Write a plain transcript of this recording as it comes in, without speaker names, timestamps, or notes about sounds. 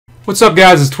What's up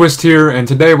guys, it's Twistt here, and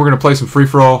today we're going to play some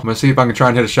free-for-all. I'm going to see if I can try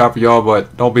and hit a shot for y'all,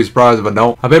 but don't be surprised if I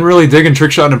don't. I've been really digging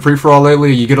trickshotting and free-for-all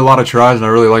lately. You get a lot of tries and I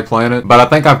really like playing it. But I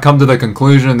think I've come to the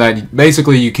conclusion that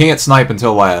basically you can't snipe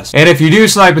until last. And if you do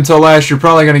snipe until last, you're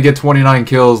probably going to get 29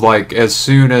 kills like as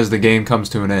soon as the game comes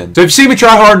to an end. So if you see me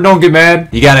try hard and don't get mad,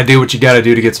 you got to do what you got to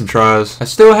do to get some tries. I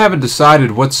still haven't decided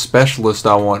what specialist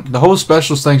I want. The whole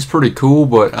specialist thing's pretty cool,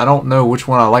 but I don't know which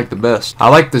one I like the best. I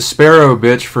like the Sparrow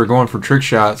bitch for going for trick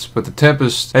shots, but the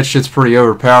Tempest, that shit's pretty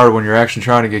overpowered when you're actually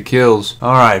trying to get kills.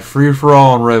 Alright,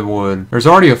 free-for-all on Redwood. There's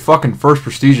already a fucking first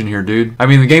prestige in here, dude. I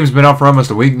mean, the game's been out for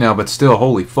almost a week now, but still,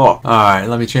 holy fuck. Alright,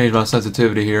 let me change my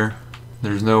sensitivity here.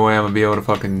 There's no way I'm gonna be able to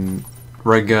fucking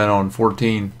ray gun on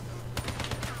 14.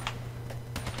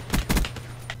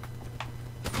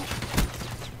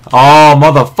 Oh,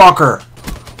 motherfucker!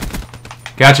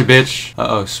 Gotcha, bitch.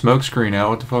 Uh-oh, smoke screen out.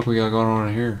 What the fuck we got going on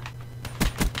in here?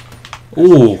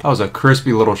 Ooh, that was a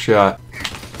crispy little shot.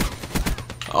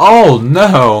 Oh,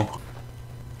 no!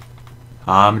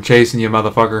 I'm chasing you,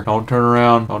 motherfucker. Don't turn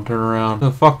around. Don't turn around. Where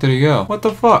the fuck did he go? What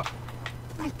the fuck?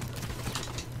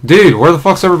 Dude, where the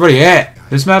fuck's everybody at?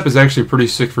 This map is actually pretty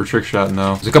sick for trick shotting,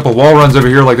 though. There's a couple wall runs over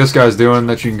here like this guy's doing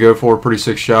that you can go for. Pretty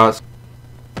sick shots.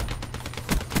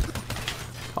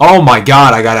 Oh my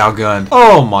god, I got outgunned.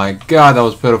 Oh my god, that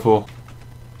was pitiful.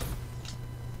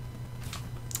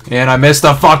 And I missed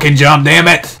the fucking jump, damn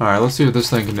it! Alright, let's see what this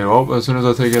thing can do. Oh, as soon as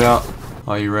I take it out.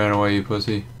 Oh, you ran away, you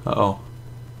pussy. Uh-oh.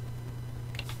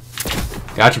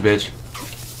 Gotcha, bitch.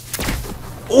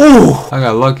 Ooh! I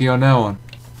got lucky on that one.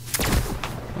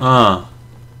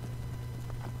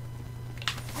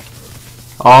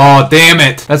 Oh, damn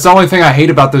it! That's the only thing I hate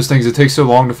about those things. It takes so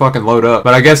long to fucking load up.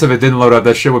 But I guess if it didn't load up,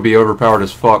 that shit would be overpowered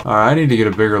as fuck. Alright, I need to get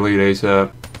a bigger lead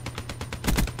ASAP.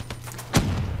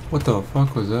 What the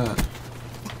fuck was that?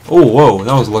 Oh, whoa,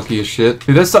 that was lucky as shit.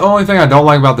 Dude, that's the only thing I don't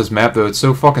like about this map, though. It's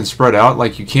so fucking spread out.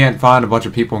 Like, you can't find a bunch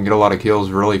of people and get a lot of kills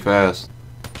really fast.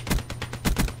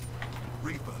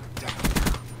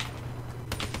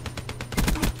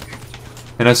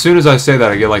 And as soon as I say that,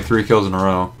 I get like 3 kills in a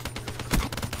row.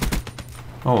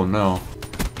 Oh, no.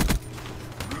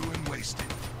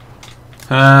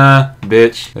 Ah,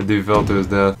 bitch. That dude fell to his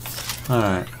death.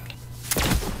 Alright.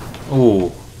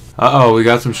 Ooh. Uh-oh, we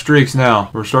got some streaks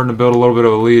now. We're starting to build a little bit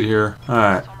of a lead here.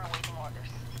 Alright.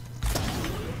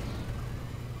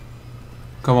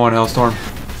 Come on, Hellstorm.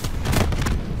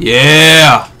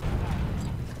 Yeah!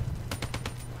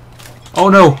 Oh,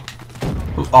 no!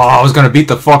 Oh, I was gonna beat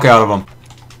the fuck out of him.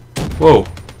 Whoa.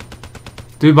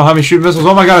 Dude behind me shooting missiles.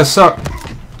 Oh my god, I suck.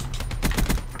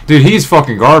 Dude, he's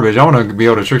fucking garbage. I want to be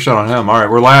able to trick shot on him. Alright,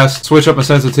 we're last. Switch up my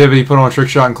sensitivity, put on a trick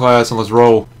shot in class, and let's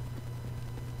roll.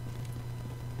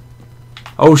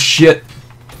 Oh shit.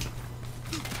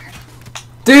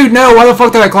 Dude, no! Why the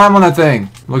fuck did I climb on that thing?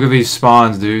 Look at these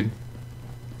spawns, dude.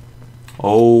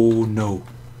 Oh no.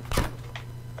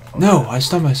 No, I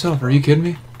stunned myself. Are you kidding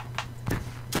me?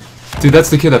 Dude,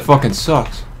 that's the kid that fucking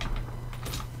sucks.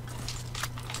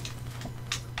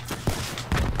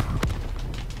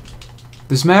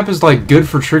 This map is like good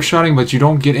for trick shotting, but you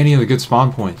don't get any of the good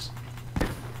spawn points.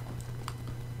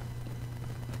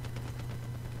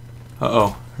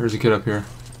 Uh-oh. There's a kid up here.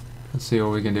 Let's see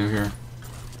what we can do here.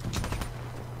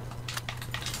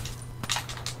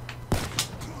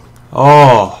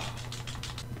 Oh.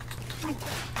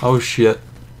 Oh shit.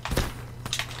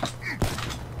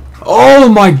 Oh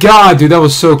my god, dude, that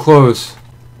was so close.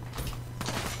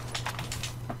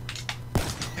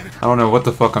 I don't know what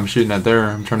the fuck I'm shooting at there.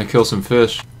 I'm trying to kill some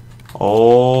fish.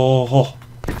 Oh.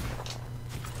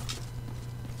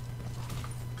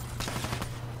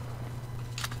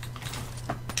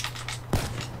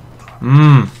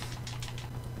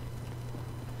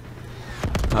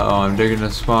 Uh-oh, I'm digging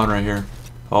this spawn right here.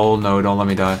 Oh no, don't let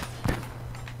me die.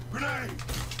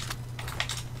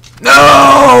 No!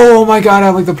 Oh my god, I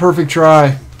have like the perfect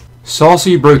try.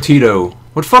 Saucy Brotito.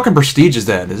 What fucking prestige is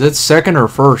that? Is that second or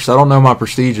first? I don't know my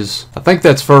prestiges. I think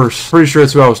that's first. Pretty sure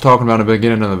that's who I was talking about in the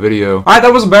beginning of the video. Alright,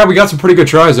 that wasn't bad. We got some pretty good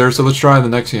tries there, so let's try the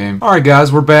next game. Alright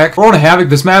guys, we're back. We're on Havoc.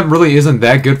 This map really isn't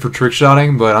that good for trick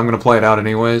shotting, but I'm gonna play it out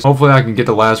anyways. Hopefully I can get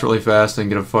to last really fast and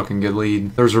get a fucking good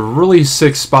lead. There's a really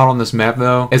sick spot on this map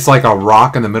though. It's like a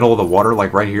rock in the middle of the water,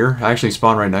 like right here. I actually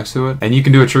spawned right next to it. And you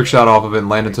can do a trick shot off of it and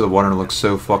land into the water and it looks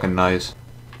so fucking nice.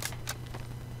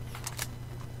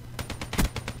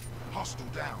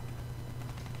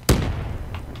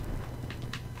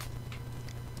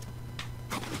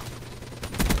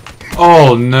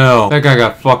 Oh no, that guy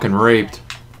got fucking raped.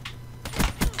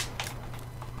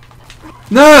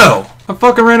 No! I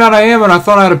fucking ran out of ammo and I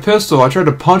thought I had a pistol. I tried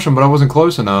to punch him, but I wasn't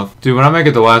close enough. Dude, when I make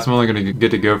it the last, I'm only gonna get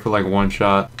to go for like one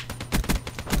shot.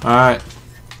 Alright.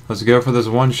 Let's go for this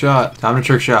one shot. Time to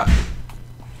trick shot.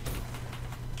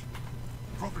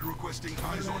 Requesting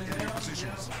eyes on enemy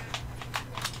positions.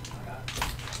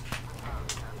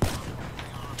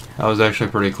 That was actually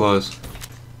pretty close.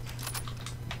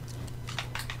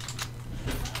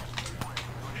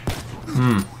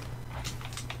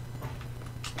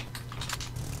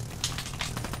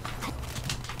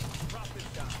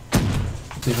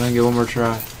 See if I can get one more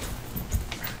try.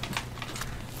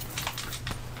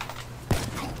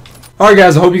 Alright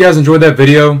guys, I hope you guys enjoyed that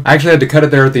video. I actually had to cut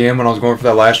it there at the end when I was going for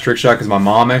that last trick shot because my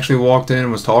mom actually walked in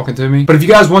and was talking to me. But if you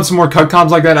guys want some more cut comms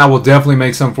like that, I will definitely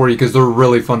make some for you because they're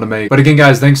really fun to make. But again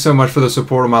guys, thanks so much for the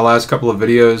support on my last couple of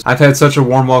videos. I've had such a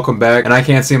warm welcome back and I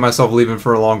can't see myself leaving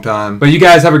for a long time. But you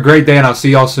guys have a great day and I'll see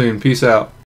y'all soon. Peace out.